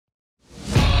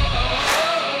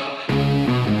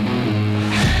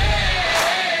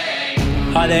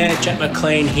Hi there, Jack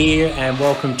McLean here, and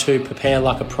welcome to Prepare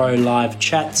Like a Pro live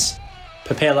chats.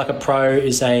 Prepare Like a Pro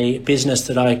is a business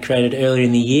that I created earlier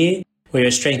in the year. We're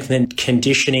a strength and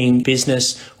conditioning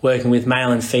business working with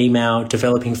male and female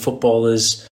developing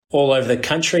footballers all over the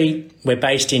country. We're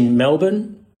based in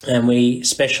Melbourne, and we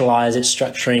specialise at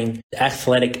structuring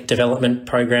athletic development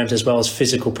programs as well as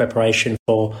physical preparation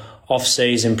for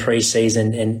off-season,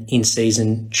 pre-season and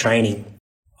in-season training.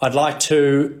 I'd like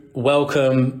to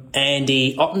welcome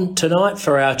Andy Otten tonight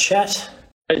for our chat.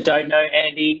 I don't know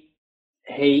Andy.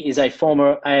 He is a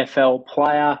former AFL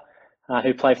player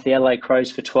who played for the Adelaide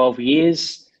Crows for 12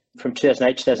 years, from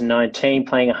 2008-2019,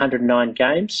 playing 109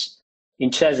 games. In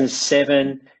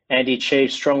 2007, Andy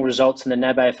achieved strong results in the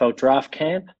NAB AFL draft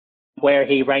camp, where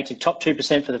he ranked in top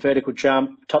 2% for the vertical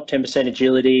jump, top 10%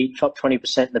 agility, top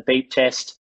 20% in the beep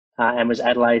test, and was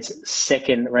Adelaide's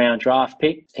second round draft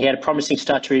pick. He had a promising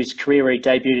start to his career where he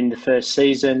debuted in the first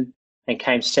season and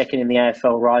came second in the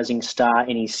AFL Rising Star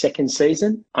in his second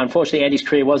season. Unfortunately, Andy's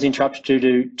career was interrupted due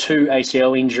to two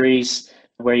ACL injuries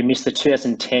where he missed the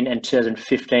 2010 and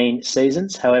 2015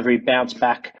 seasons. However, he bounced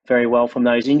back very well from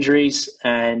those injuries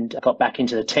and got back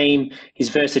into the team. His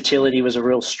versatility was a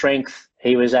real strength.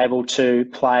 He was able to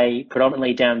play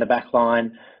predominantly down the back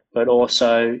line, but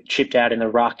also chipped out in the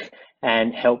ruck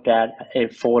and helped out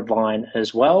at forward line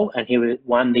as well. And he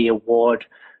won the award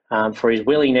for his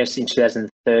willingness in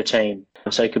 2013.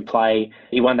 So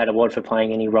he won that award for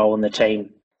playing any role in the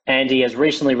team. Andy has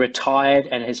recently retired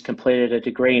and has completed a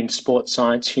degree in sports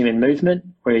science, human movement,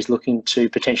 where he's looking to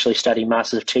potentially study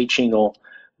Masters of Teaching or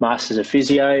Masters of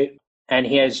Physio. And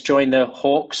he has joined the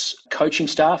Hawks coaching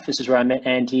staff. This is where I met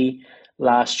Andy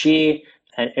last year.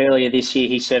 And earlier this year,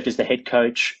 he served as the head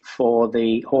coach for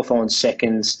the Hawthorn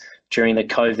Seconds during the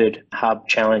COVID Hub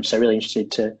Challenge. So really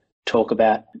interested to talk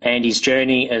about Andy's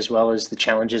journey as well as the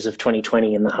challenges of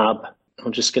 2020 in the Hub.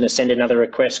 I'm just going to send another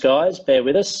request, guys. Bear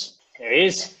with us. There he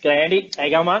is. G'day, Andy. How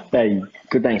you going, mate? Hey,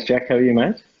 good, thanks, Jack. How are you,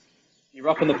 mate? You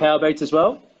rocking the power beats as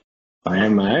well? I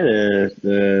am, mate.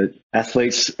 The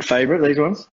athlete's favourite, these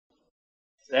ones.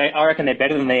 I reckon they're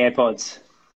better than the AirPods.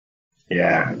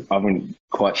 Yeah, I haven't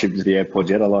quite shipped to the AirPods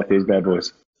yet. I like these bad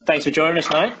boys. Thanks for joining us,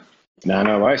 mate.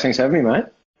 No worries. Thanks for having me, mate.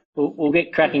 We'll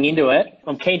get cracking into it.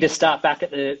 I'm keen to start back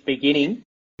at the beginning.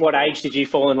 What age did you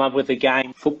fall in love with the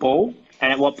game football? And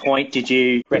at what point did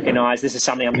you recognise this is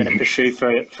something I'm going to pursue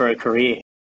for a career?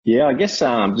 Yeah, I guess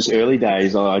just early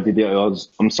days.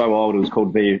 I'm so old. It was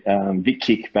called Vic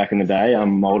Kick back in the day.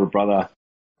 My older brother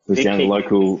was down at the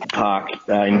local park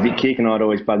in Vic Kick, and I'd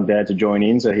always bug Dad to join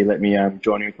in, so he let me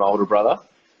join in with my older brother.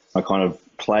 I kind of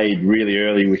played really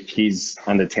early with his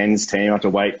under-10s team. I had to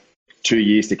wait 2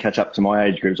 years to catch up to my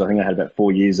age groups. I think I had about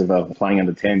 4 years of playing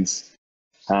under-10s.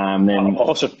 Then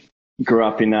awesome. Grew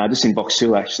up in just in Box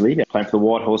Hill, actually, playing for the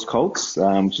White Horse Colts,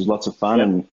 which was lots of fun. Yep.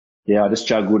 And yeah, I just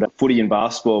juggled footy and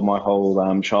basketball my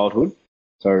whole childhood.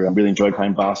 So I really enjoyed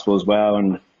playing basketball as well.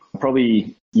 And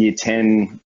probably year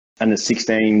 10 and the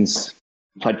 16s,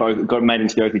 played both, got made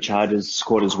into the Oakley Chargers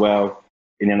squad as well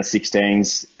in the under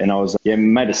 16s. And I was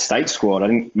made a state squad. I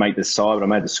didn't make the side, but I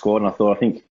made the squad. And I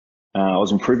think I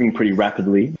was improving pretty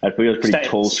rapidly. I was pretty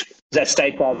tall. Is that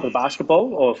state for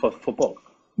basketball or for football?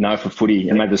 No, for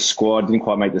footy. I made the squad, didn't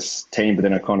quite make this team, but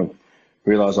then I kind of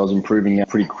realised I was improving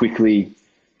pretty quickly,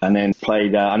 and then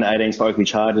played under 18s for Oakley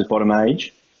Chargers, bottom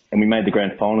age, and we made the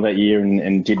grand final that year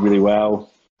and did really well.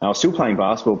 I was still playing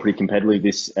basketball pretty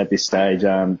competitively at this stage,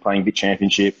 playing Vic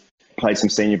Championship, played some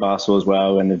senior basketball as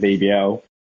well and the VBL,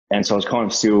 and so I was kind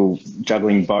of still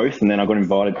juggling both, and then I got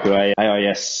invited to a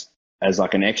AIS as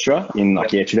like an extra in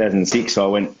 2006, so I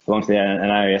went along to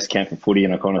an AIS camp for footy,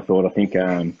 and I kind of thought, I think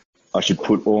I should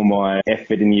put all my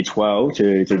effort in year 12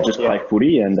 to just play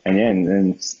footy. And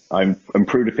I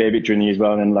improved a fair bit during the year as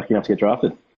well, and then lucky enough to get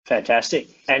drafted. Fantastic.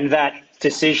 And that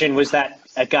decision, was that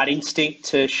a gut instinct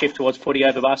to shift towards footy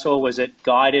over basketball? Was it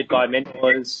guided by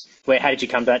mentors? How did you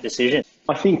come to that decision?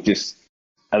 I think just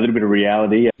a little bit of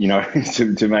reality,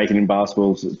 to make it in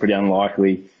basketball is pretty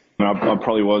unlikely. I mean,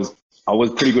 I was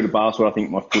pretty good at basketball. I think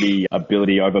my footy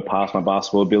ability overpassed my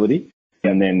basketball ability.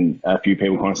 And then a few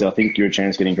people kind of said, I think you're a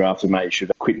chance getting drafted, mate. You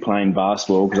should quit playing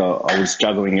basketball, because I was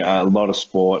juggling a lot of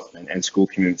sport and school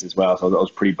commitments as well. So I was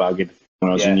pretty buggered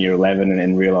when I was in year 11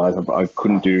 and realised I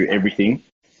couldn't do everything.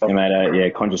 I made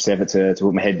a conscious effort to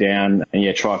put my head down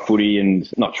and try footy,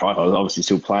 and not try, I was obviously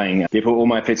still playing. Put all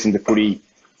my efforts into footy,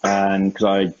 and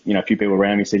because a few people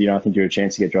around me said, I think you're a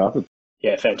chance to get drafted.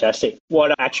 Yeah, fantastic.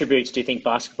 What attributes do you think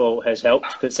basketball has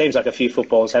helped? Because it seems like a few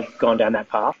footballers have gone down that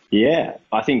path. Yeah,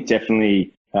 I think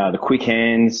definitely the quick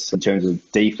hands in terms of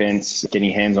defence, getting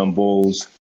hands on balls,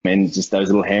 And just those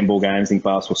little handball games, I think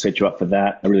basketball set you up for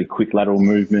that. A really quick lateral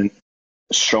movement,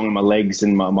 strong in my legs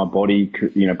and my body,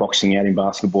 boxing out in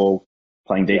basketball,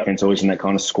 playing defense always in that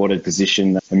kind of squatted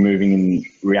position and moving and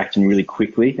reacting really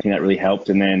quickly. I think that really helped.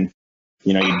 And then,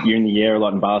 you're in the air a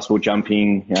lot in basketball,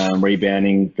 jumping,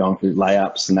 rebounding, going through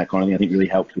layups and that kind of thing. I think really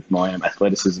helped with my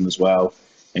athleticism as well,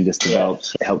 and just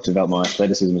helped develop my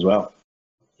athleticism as well.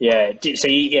 Yeah. So,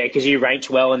 because you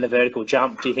ranked well in the vertical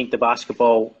jump, do you think the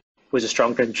basketball was a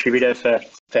strong contributor for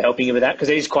helping you with that? Because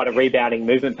it is quite a rebounding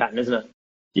movement pattern, isn't it?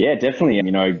 Yeah, definitely.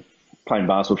 Playing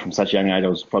basketball from such a young age, I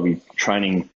was probably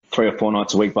training 3 or 4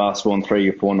 nights a week basketball and 3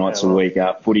 or 4 nights a week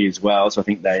footy as well. So I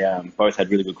think they both had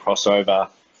really good crossover.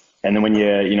 And then when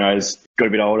got a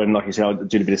bit older, and like you said, I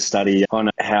did a bit of study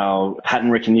on how pattern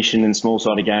recognition and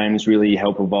small-sided games really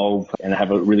help evolve and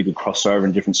have a really good crossover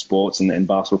in different sports. And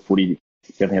basketball, footy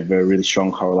definitely have a really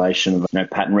strong correlation of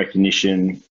pattern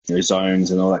recognition,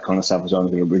 zones and all that kind of stuff as well.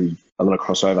 There's really a lot of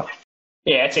crossover.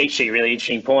 Yeah, that's actually a really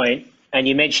interesting point. And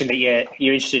you mentioned that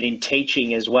you're interested in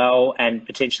teaching as well and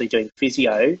potentially doing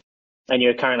physio, and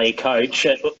you're currently a coach.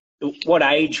 At what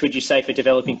age would you say for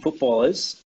developing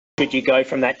footballers could you go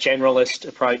from that generalist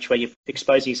approach where you're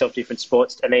exposing yourself to different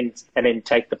sports and then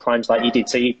take the plunge like you did?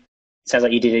 So it sounds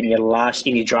like you did it in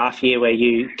your draft year where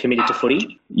you committed to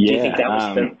footy. Yeah, do you think that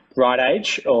was the right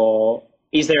age, or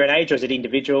is there an age, or is it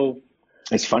individual?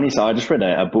 It's funny. So I just read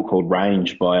a book called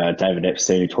Range by David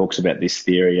Epstein, who talks about this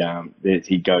theory that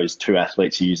he goes 2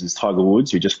 athletes. He uses Tiger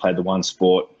Woods, who just played the one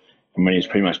sport from when he was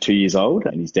pretty much 2 years old,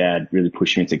 and his dad really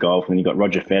pushed him into golf. And then you got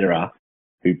Roger Federer,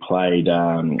 who played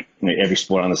every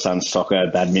sport under the sun: soccer,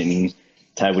 badminton,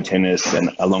 table tennis, and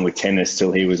along with tennis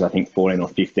till he was, I think, 14 or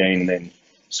 15, and then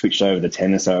switched over to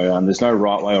tennis. So there's no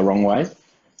right way or wrong way.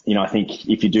 I think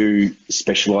if you do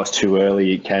specialise too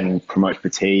early, it can promote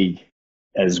fatigue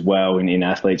as well in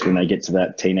athletes when they get to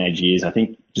that teenage years. I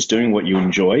think just doing what you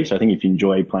enjoy. So I think if you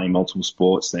enjoy playing multiple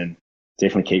sports, then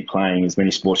definitely keep playing as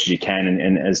many sports as you can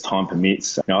and as time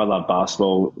permits. I love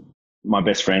basketball. My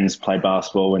best friends play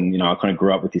basketball, and I kind of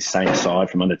grew up with this same side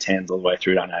from under 10s all the way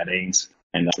through to under 18s.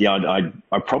 And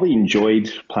I probably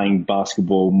enjoyed playing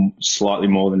basketball slightly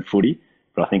more than footy,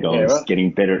 but I think I was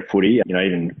getting better at footy.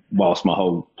 Even whilst my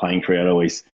whole playing career, I'd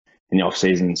always in the off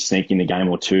season sneak in a game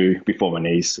or 2 before my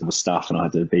knees was stuff, and I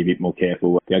had to be a bit more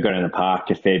careful. I go down the park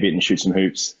a fair bit and shoot some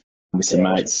hoops with some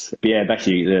mates. But back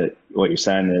to what you're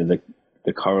saying,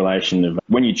 the correlation of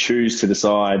when you choose to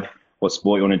decide what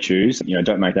sport you want to choose,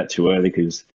 don't make that too early,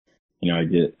 because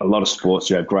a lot of sports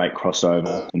do have great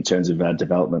crossover in terms of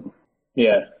development.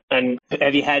 Yeah. And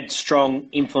have you had strong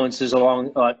influences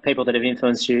along, like people that have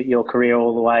influenced your career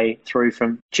all the way through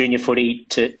from junior footy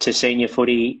to senior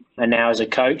footy and now as a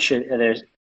coach? Are there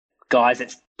guys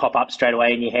that pop up straight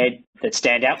away in your head that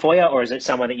stand out for you, or is it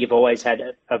someone that you've always had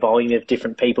a volume of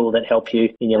different people that help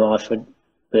you in your life with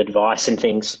advice and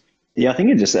things? Yeah, I think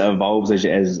it just evolves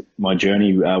as my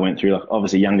journey went through. Like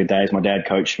obviously, younger days, my dad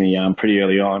coached me pretty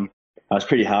early on. It was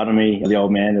pretty hard on me. The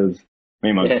old man, it was me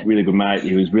and my really good mate.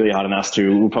 He was really hard on us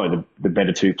two. We were probably the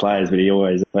better 2 players, but he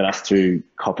always let us 2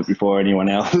 cop it before anyone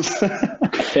else.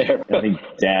 I think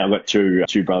Dad, I've got two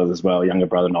brothers as well, a younger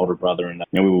brother and older brother, and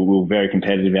we were very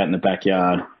competitive out in the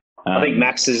backyard. I think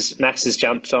Max has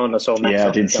jumped on. I saw Max. Yeah,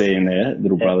 I did see him there.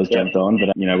 Little brother's jumped on,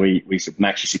 but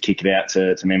Max used to kick it out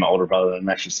to me and my older brother, and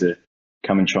Max used to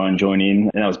come and try and join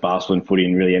in. And that was basketball and footy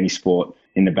and really any sport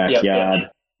in the backyard.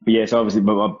 But yeah, so obviously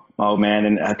my old man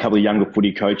and a couple of younger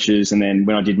footy coaches, and then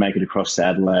when I did make it across to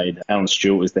Adelaide, Alan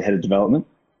Stewart was the head of development,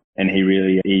 and he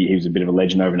was a bit of a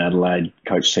legend over in Adelaide.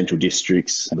 Coached Central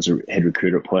Districts, was a head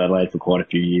recruiter at Port Adelaide for quite a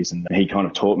few years, and he kind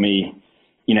of taught me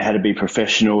how to be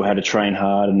professional, how to train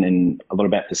hard, and a lot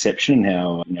about perception,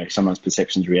 how sometimes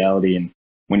perception's reality, and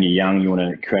when you're young you want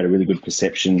to create a really good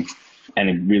perception and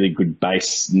a really good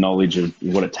base knowledge of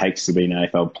what it takes to be an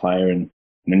AFL player. And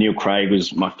Neil Craig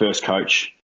was my first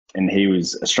coach, and he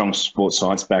was a strong sports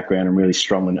science background and really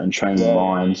strong and training the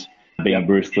minds, being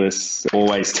ruthless,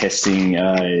 always testing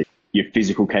your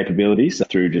physical capabilities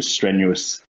through just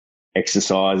strenuous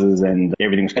exercises, and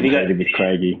everything was competitive with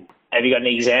Craigie. Have you got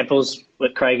any examples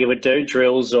what Craigie would do,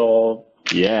 drills or?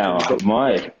 Yeah,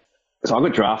 so I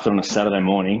got drafted on a Saturday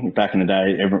morning. Back in the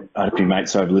day, I had a few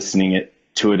mates over listening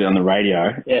to it on the radio,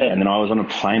 and then I was on a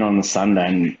plane on the Sunday,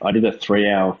 and I did a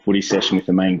 3-hour footy session with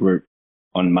the main group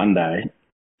on Monday.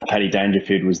 Paddy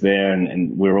Dangerfield was there,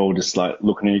 and we were all just like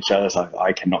looking at each other. It's like,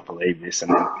 I cannot believe this.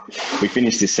 And then we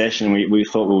finished this session. We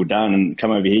thought we were done, and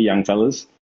come over here, young fellas.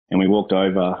 And we walked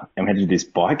over and we had to do this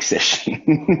bike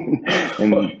session.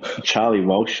 And Charlie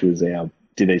Walsh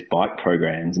did these bike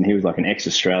programs, and he was like an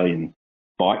ex-Australian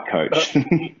bike coach.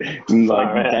 And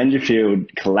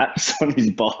Dangerfield collapsed on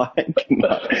his bike.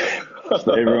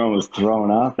 So everyone was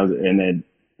throwing up. And then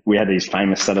we had these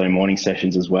famous Saturday morning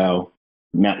sessions as well.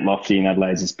 Mount Lofty in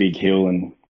Adelaide's this big hill,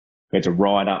 and we had to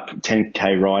ride up,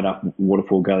 10K ride up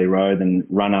Waterfall Gully Road and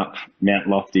run up Mount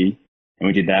Lofty. And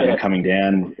we did that and coming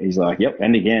down. He's like, yep,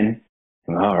 and again.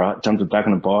 I'm like, all right, jumped back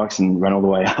on the bikes and ran all the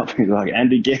way up. He's like,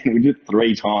 and again. We did it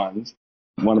 3 times.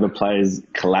 One of the players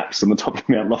collapsed on the top of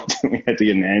Mount Lofty and we had to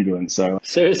get an ambulance. So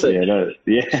seriously? It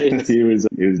was,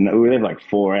 we were there like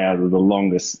 4 hours. It was the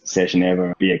longest session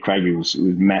ever. But yeah, Craigie was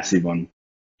massive on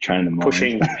training the mind.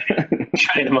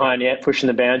 Training the mind, pushing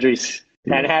the boundaries.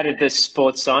 Yeah. And how did the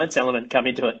sports science element come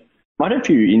into it? I had a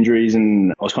few injuries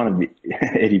and I was kind of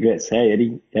Eddie Betts. Hey,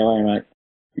 Eddie. How are you, mate?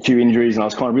 A few injuries and I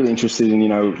was kind of really interested in,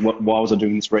 why was I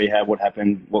doing this rehab? What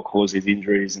happened? What caused these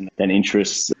injuries? And then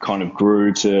interest kind of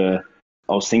grew to,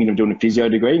 I was thinking of doing a physio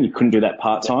degree and you couldn't do that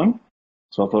part-time.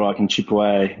 So I thought I can chip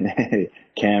away.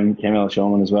 Cam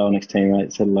Ellis-Shulman as well, next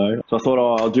teammate, said hello. So I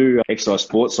thought, I'll do exercise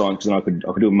sports science and I could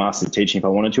do a master's of teaching if I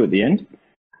wanted to at the end.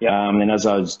 And then as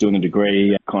I was doing the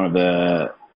degree, kind of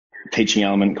the teaching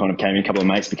element kind of came in. A couple of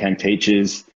mates became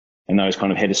teachers and those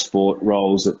kind of head of sport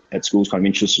roles at schools kind of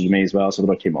interested me as well. So I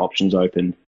thought I'd keep my options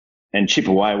open and chip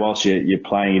away whilst you're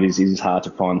playing. It is hard to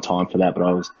find time for that, but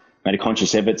I made a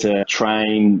conscious effort to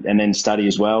train and then study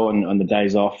as well. And on the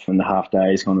days off and the half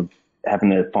days, kind of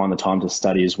having to find the time to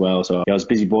study as well. So I was a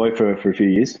busy boy for a few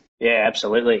years. Yeah,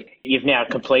 absolutely. You've now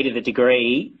completed the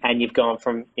degree and you've gone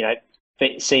from,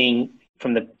 seeing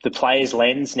from the player's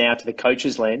lens now to the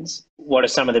coach's lens. What are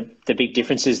some of the big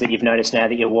differences that you've noticed now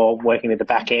that you're working at the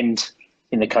back end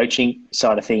in the coaching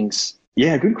side of things?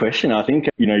 Yeah, good question. I think,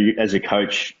 you, as a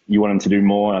coach, you want them to do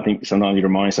more. I think sometimes you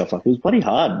remind yourself, like, it was bloody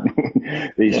hard,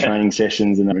 these training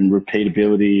sessions and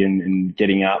repeatability and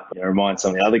getting up. Remind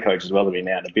some of the other coaches as well that have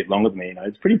been out a bit longer than me.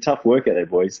 It's pretty tough work out there,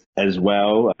 boys, as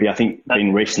well. But I think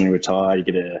being recently retired,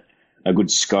 you get a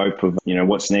good scope of,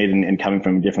 what's needed and coming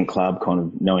from a different club, kind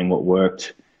of knowing what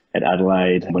worked at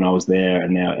Adelaide when I was there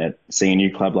and now at seeing a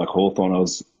new club like Hawthorn. I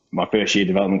was my first year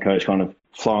development coach, kind of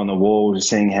fly on the wall, just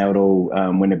seeing how it all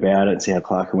went about it, see how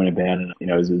Clark went about it.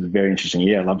 It was a very interesting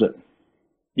year. I loved it.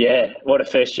 Yeah, what a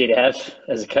first year to have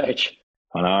as a coach.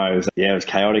 I know. It was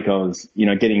chaotic. I was, I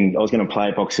was going to play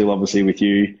at Box Hill, obviously, with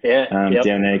you. Down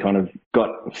there, kind of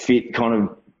got fit,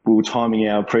 we were timing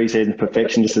our pre-season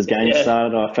perfection just as games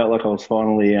started. I felt like I was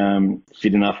finally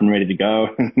fit enough and ready to go.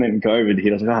 And then COVID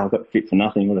hit. I was like, I got fit for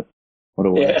nothing. What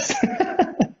a waste.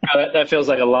 That feels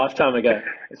like a lifetime ago.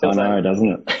 I know, doesn't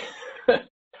it?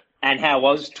 And how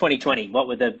was 2020? What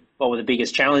were the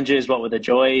biggest challenges? What were the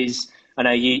joys? I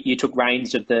know you took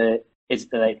reins of the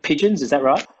Pigeons, is that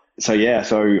right? So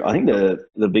I think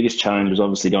the biggest challenge was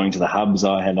obviously going to the hubs.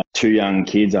 I had 2 young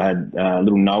kids. I had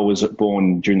little Noah was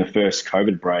born during the first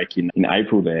COVID break in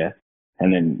April there.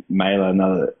 And then Mayla,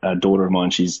 another daughter of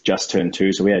mine, she's just turned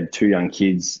 2. So we had 2 young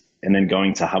kids. And then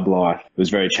going to hub life, it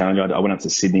was very challenging. I went up to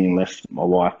Sydney and left my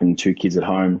wife and 2 kids at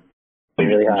home.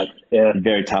 Really hard, yeah.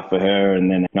 Very tough for her.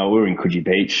 And then we were in Coogee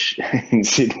Beach in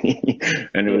Sydney,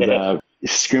 and it was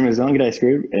Scrim was on. G'day,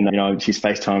 Scrim. And she's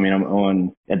FaceTiming me, and I'm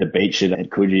on at the beach at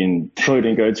Coogee, and probably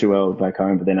didn't go too well back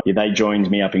home. But then they joined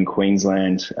me up in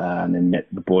Queensland, and then met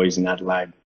the boys in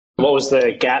Adelaide. What was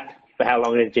the gap? For how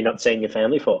long did you not see your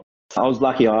family for? I was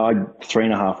lucky. I had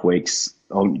 3.5 weeks.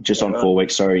 Just on 4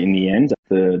 weeks, in the end.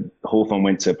 The Hawthorn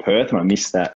went to Perth and I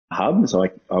missed that hub. So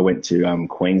I went to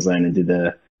Queensland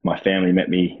and my family met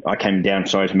me. I came down,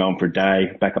 to Melbourne for a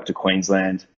day, back up to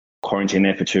Queensland, quarantined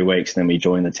there for 2 weeks, and then we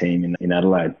joined the team in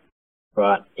Adelaide.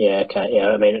 Right. Yeah, okay. Yeah,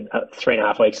 I mean,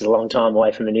 3.5 weeks is a long time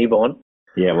away from a newborn.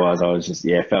 Yeah, it was. I was just,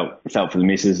 felt for the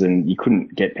missus, and you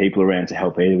couldn't get people around to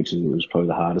help either, which was probably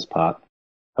the hardest part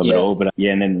of it all. But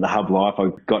and then the hub life,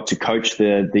 I got to coach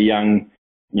the young,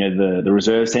 the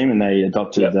reserves team, and they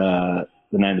adopted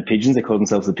the name the Pigeons. They called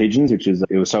themselves the Pigeons,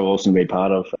 it was so awesome to be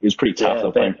part of. It was pretty tough. They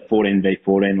were playing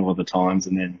 14v14 all the times,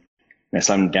 and then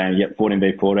some game,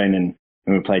 14v14, and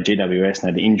when we played GWS, and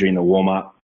had the injury in the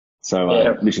warm-up. So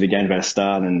literally the game's about to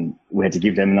start, and we had to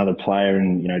give them another player,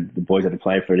 and the boys had to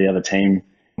play for the other team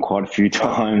quite a few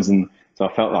times, and so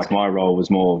I felt like my role was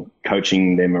more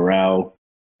coaching their morale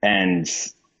and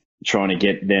trying to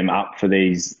get them up for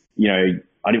these.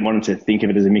 I didn't want them to think of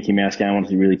it as a Mickey Mouse game. I wanted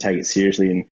to really take it seriously,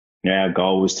 and our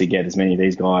goal was to get as many of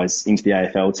these guys into the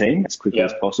AFL team as quickly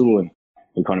as possible, and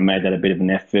we kind of made that a bit of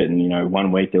an effort. And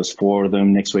 1 week there was 4 of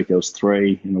them, next week there was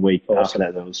 3, and the week after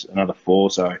that there was another 4.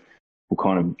 So we're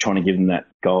kind of trying to give them that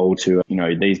goal to,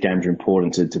 these games are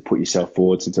important to put yourself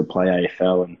forward to play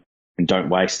AFL and don't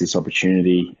waste this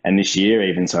opportunity. And this year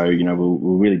even, so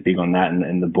we're really big on that,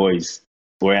 and the boys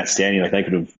were outstanding. Like they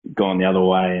could have gone the other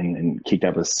way and kicked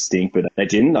up a stink, but they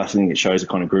didn't. I think it shows the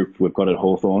kind of group we've got at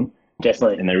Hawthorn.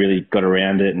 Definitely. And they really got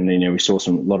around it. And then, we saw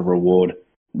a lot of reward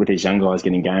with these young guys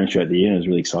getting games throughout the year. And it was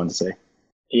really exciting to see.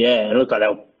 Yeah, and it looked like they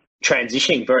were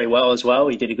transitioning very well as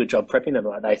well. You did a good job prepping them.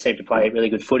 Like they seemed to play really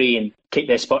good footy and keep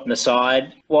their spot in the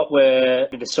side. What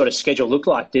did the sort of schedule look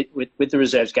like with the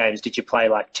reserves games? Did you play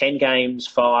like 10 games,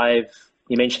 5?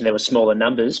 You mentioned there were smaller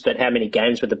numbers, but how many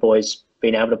games would the boys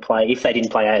been able to play if they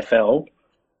didn't play AFL?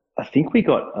 I think we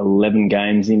got 11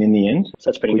 games in the end.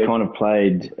 So that's pretty good. We kind of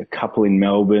played a couple in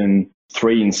Melbourne,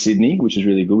 3 in Sydney, which is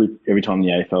really good. Every time the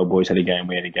AFL boys had a game,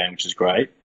 we had a game, which is great.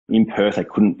 In Perth, I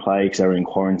couldn't play because they were in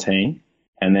quarantine.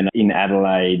 And then in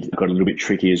Adelaide, it got a little bit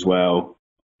tricky as well.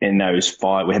 And those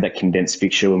 5, we had that condensed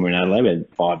fixture when we were in Adelaide. We had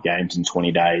 5 games in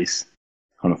 20 days,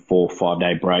 kind of 4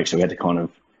 5-day break. So we had to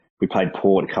we played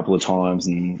Port a couple of times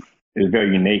and it was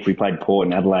very unique. We played Port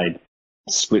and Adelaide,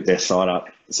 split their side up.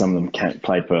 Some of them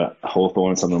played for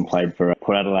Hawthorn and some of them played for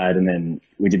Port Adelaide. And then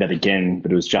we did that again,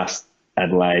 but it was just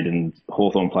Adelaide and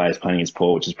Hawthorn players playing against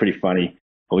Port, which is pretty funny.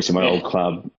 Obviously my old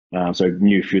club, so I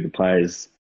knew a few of the players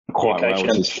quite well,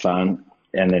 which was fun.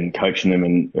 And then coaching them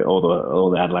and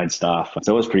all the Adelaide staff.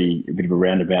 So it was a bit of a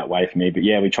roundabout way for me. But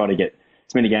yeah, we try to get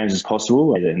as many games as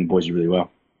possible and the boys did really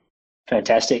well.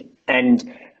 Fantastic.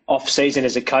 And off season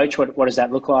as a coach, what does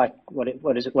that look like?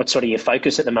 What's sort of your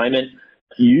focus at the moment?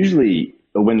 Usually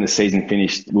when the season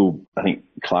finished, I think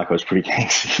Clark was pretty keen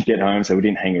to get home, so we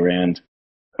didn't hang around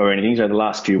or anything. So the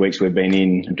last few weeks we've been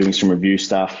in doing some review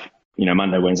stuff,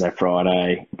 Monday, Wednesday,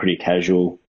 Friday, pretty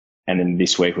casual. And then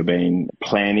this week we've been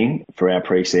planning for our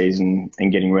pre-season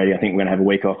and getting ready. I think we're going to have a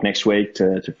week off next week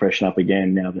to freshen up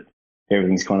again now that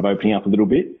everything's kind of opening up a little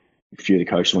bit. A few of the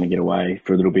coaches want to get away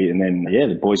for a little bit. And then,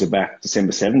 the boys are back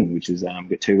December 7th, which is we've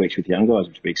got 2 weeks with the young guys,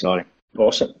 which will be exciting.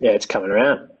 Awesome. Yeah, it's coming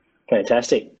around.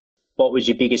 Fantastic. What was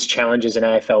your biggest challenge as an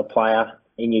AFL player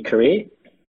in your career?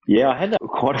 Yeah, I had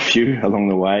quite a few along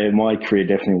the way. My career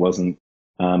definitely wasn't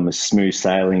as smooth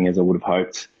sailing as I would have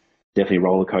hoped. Definitely a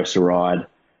roller coaster ride.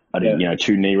 I did,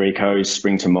 2 knee recos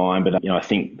spring to mind, but I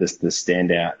think the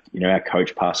standout, our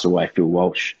coach passed away, Phil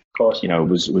Walsh. Of course.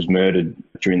 Was murdered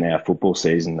during our football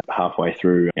season halfway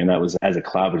through, and that was, as a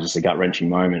club, it was just a gut wrenching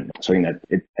moment. So I think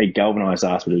that it galvanised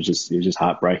us, but it was just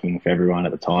heartbreaking for everyone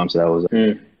at the time. So that was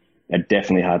a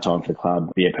definitely hard time for the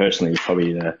club. But yeah, personally,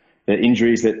 probably the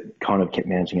injuries that kind of kept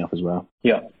mounting up as well.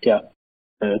 Yeah.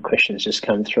 Questions just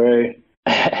come through.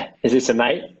 Is this a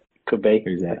mate? Could be.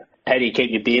 Who's that? How do you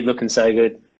keep your beard looking so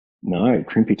good? No,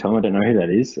 Crimpy Tom, I don't know who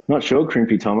that is. Not sure,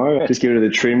 Crimpy Tomo. Just give it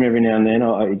a trim every now and then.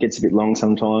 It gets a bit long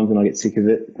sometimes and I get sick of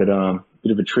it. But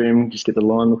bit of a trim, just get the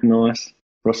line looking nice.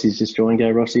 Rossi's just joined. Go,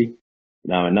 Rossi.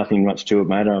 No, nothing much to it,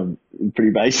 mate. I'm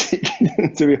pretty basic,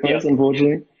 to be honest,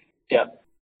 unfortunately. Yeah.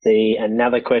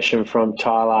 Another question from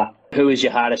Tyler. Who was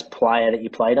your hardest player that you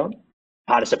played on?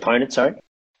 Hardest opponent, sorry?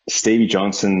 Stevie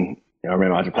Johnson. I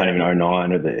remember I had to play him in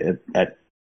 2009 at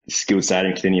Skilled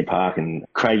Stadium, Kardinia Park, and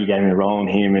Craigie gave me a roll on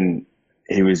him, and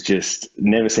he was just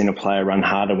never seen a player run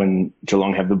harder when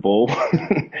Geelong have the ball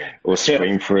or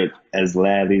scream for it as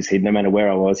loudly as no matter where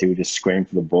I was, he would just scream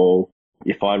for the ball.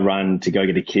 If I'd run to go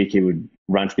get a kick, he would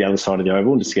run to the other side of the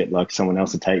oval and just get like someone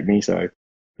else to take me. So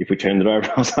if we turned it over,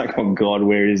 I was like, oh God,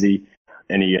 where is he?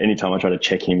 And anytime I tried to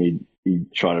check him,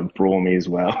 he'd try to brawl me as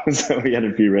well. So we had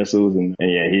a few wrestles, and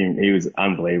yeah, he was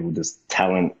unbelievable, just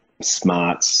talent,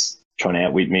 smarts, trying to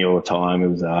outwit me all the time. It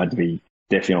was hard to be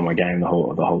definitely on my game the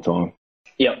whole time.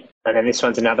 Yep. And then this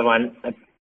one's another one, a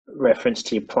reference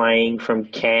to you playing from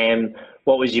Cam.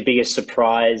 What was your biggest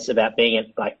surprise about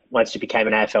being once you became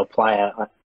an AFL player?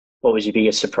 What was your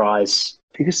biggest surprise?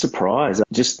 Biggest surprise?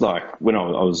 Just like when I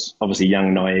was obviously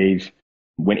young, naive,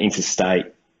 went interstate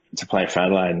to play for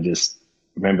Adelaide, and just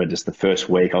remember just the first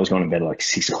week I was going to bed at like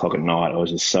 6 o'clock at night. I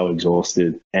was just so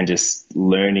exhausted, and just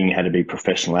learning how to be a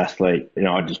professional athlete.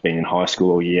 I'd just been in high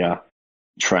school all year,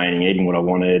 training, eating what I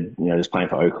wanted, just playing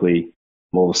for Oakley.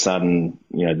 All of a sudden,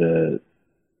 the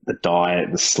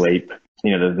diet, the sleep,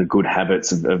 the good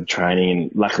habits of training.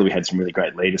 And luckily we had some really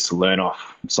great leaders to learn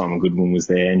off. Simon Goodwin was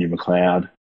there, Andrew McLeod,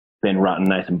 Ben Rutten,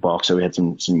 Nathan Box. So we had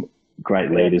some great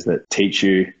leaders that teach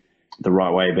you the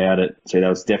right way about it. So that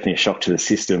was definitely a shock to the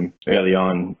system early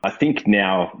on. I think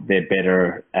now they're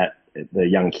better the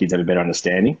young kids have a better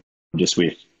understanding just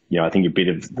with, I think a bit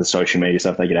of the social media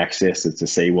stuff they get access to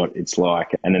see what it's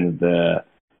like. And then the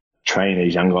training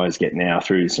these young guys get now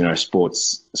through,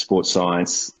 sports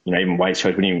science, even weights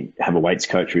coach. We didn't even have a weights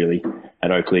coach really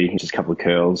at Oakley, just a couple of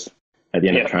curls at the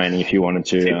end of training if you wanted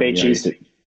to.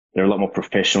 They're a lot more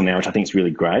professional now, which I think is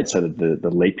really great. So that the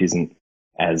leap isn't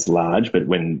as large, but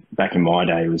when back in my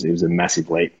day, it was a massive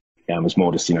leap. It was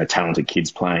more just, talented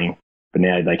kids playing. But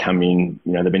now they come in,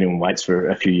 they've been doing weights for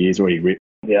a few years already.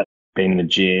 Yeah. Been in the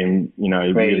gym,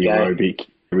 really aerobic,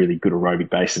 really good aerobic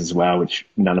bases as well, which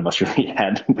none of us really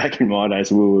had back in my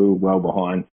days. We were well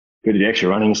behind. Go to the extra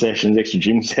running sessions, extra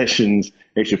gym sessions,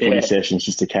 extra footy sessions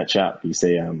just to catch up. You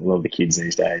see a lot of the kids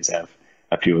these days have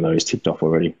a few of those tipped off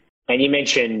already. And you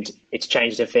mentioned it's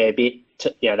changed a fair bit.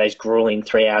 Those grueling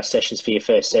 3-hour sessions for your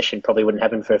first session probably wouldn't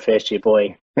happen for a first-year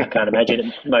boy. I can't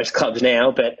imagine at most clubs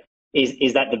now, but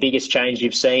is that the biggest change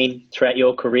you've seen throughout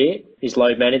your career, is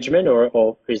load management,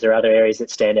 or is there other areas that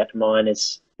stand out to mind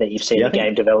as that you've seen the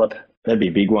game develop? That'd be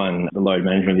a big one, the load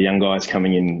management. The young guys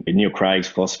coming in, Neil Craig's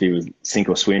philosophy was sink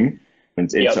or swim.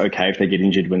 It's okay if they get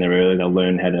injured when they're early, they'll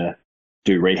learn how to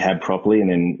do rehab properly and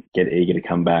then get eager to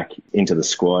come back into the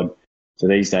squad. So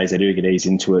these days they do get eased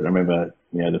into it. I remember,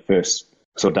 the first,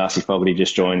 saw Darcy Fogarty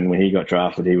just joined when he got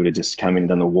drafted. He would have just come in and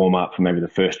done the warm-up for maybe the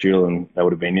first drill, and that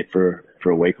would have been it for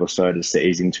a week or so just to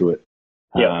ease into it.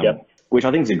 Which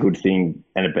I think is a good thing.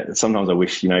 And sometimes I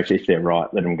wish, if they're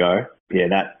right, let them go. Yeah,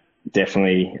 that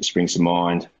definitely springs to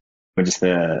mind. But just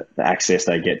the access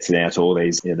they get to now to all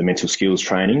these, the mental skills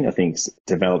training, I think,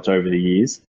 developed over the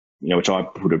years, which I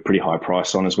put a pretty high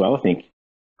price on as well. I think,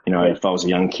 if I was a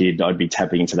young kid, I'd be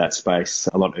tapping into that space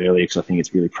a lot earlier because I think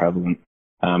it's really prevalent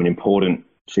and important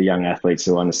for young athletes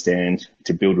to understand,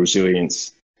 to build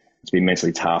resilience, to be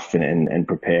mentally tough and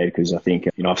prepared. Because I think,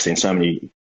 I've seen so many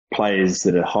players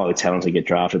that are highly talented get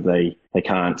drafted, they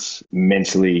can't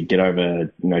mentally get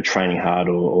over, training hard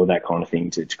or that kind of thing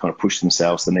to kind of push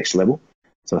themselves to the next level.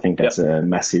 So I think that's a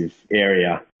massive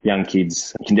area young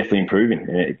kids can definitely improve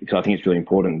in, because I think it's really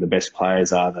important. The best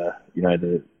players are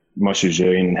the most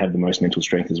resilient and have the most mental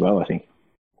strength as well, I think.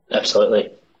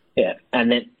 Absolutely. Yeah. And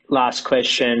then last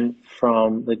question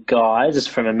from the guys is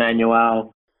from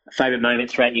Emmanuel. Favourite moment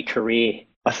throughout your career?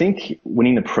 I think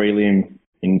winning the prelim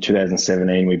in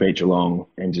 2017, we beat Geelong,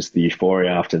 and just the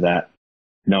euphoria after that,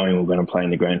 knowing we were going to play in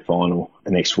the grand final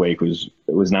the next week was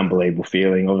an unbelievable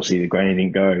feeling. Obviously, the granny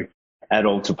didn't go at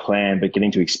all to plan, but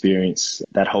getting to experience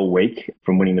that whole week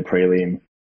from winning the prelim,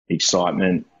 the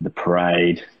excitement, the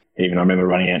parade, even I remember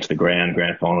running out to the grand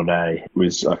final day,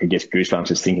 was, I could get goosebumps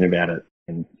just thinking about it.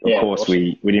 And of course,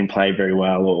 awesome. we didn't play very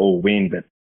well or win, but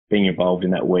being involved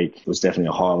in that week was definitely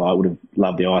a highlight. I would have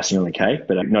loved the icing on the cake,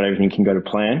 but not everything can go to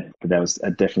plan. But that was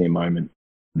definitely a moment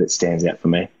that stands out for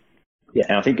me. Yeah,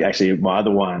 and I think actually my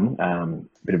other one, a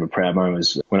bit of a proud moment,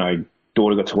 was when my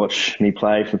daughter got to watch me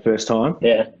play for the first time.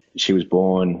 Yeah. She was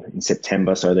born in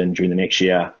September, so then during the next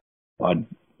year, I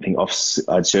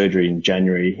had surgery in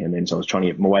January, and then so I was trying to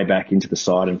get my way back into the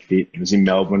side and fit. It was in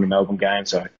Melbourne, a Melbourne game,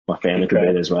 so my family could be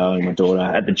there as well, and my daughter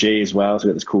at the G as well. So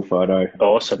we got this cool photo.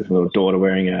 Awesome. With my little daughter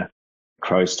wearing a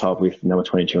Crows top with number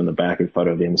 22 on the back, a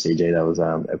photo of the MCG. That was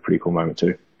a pretty cool moment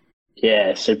too.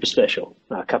 Yeah, super special.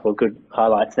 A couple of good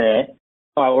highlights there.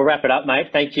 All right, we'll wrap it up,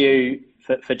 mate. Thank you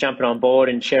for jumping on board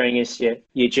and sharing us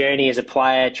your journey as a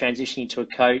player, transitioning to a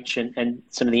coach, and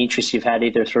some of the interests you've had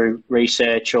either through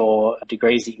research or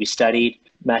degrees that you studied.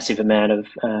 Massive amount of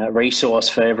resource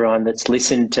for everyone that's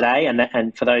listened today.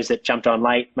 And for those that jumped on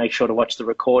late, make sure to watch the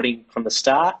recording from the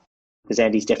start, because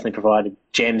Andy's definitely provided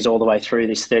gems all the way through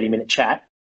this 30-minute chat.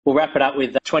 We'll wrap it up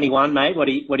with 21, mate. What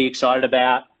are you excited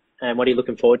about, and what are you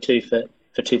looking forward to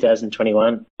for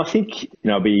 2021? I think,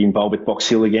 I'll be involved with Box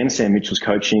Hill again. Sam Mitchell's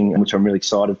coaching, which I'm really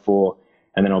excited for.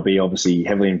 And then I'll be obviously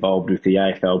heavily involved with the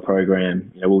AFL program.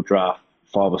 We'll draft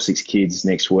 5 or 6 kids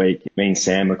next week. Me and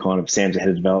Sam are Sam's the head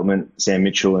of development, Sam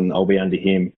Mitchell, and I'll be under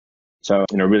him. So,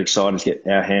 really excited to get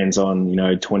our hands on,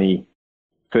 20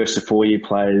 first to 4 year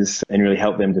players and really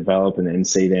help them develop and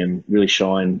see them really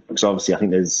shine. Because obviously I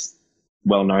think there's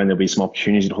well known there'll be some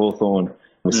opportunities at Hawthorn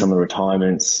with some of the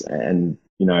retirements and,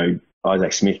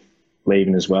 Isaac Smith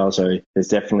leaving as well. So there's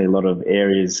definitely a lot of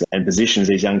areas and positions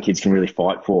these young kids can really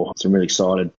fight for. So I'm really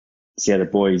excited to see how the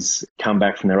boys come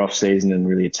back from their off season and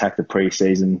really attack the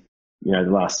pre-season. The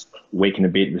last week and a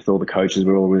bit with all the coaches,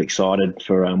 we're all really excited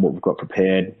for what we've got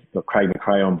prepared. We've got Craig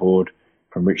McRae on board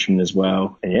from Richmond as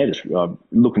well. And just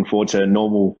looking forward to a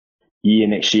normal year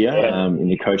next year in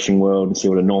the coaching world and see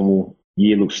what a normal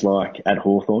year looks like at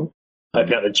Hawthorn.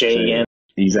 Open up the G again.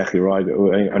 Exactly right. We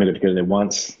only got to go there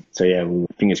once. So,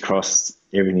 fingers crossed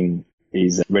everything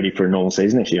is ready for a normal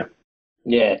season next year.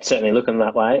 Yeah, it's certainly looking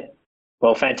that way.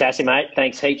 Well, fantastic, mate.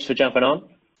 Thanks heaps for jumping on.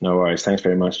 No worries. Thanks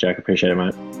very much, Jack. Appreciate it,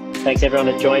 mate. Thanks, everyone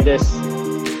that joined us.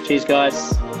 Cheers, guys.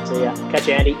 See ya. Catch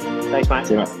you, Andy. Thanks, mate.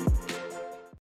 See you, mate.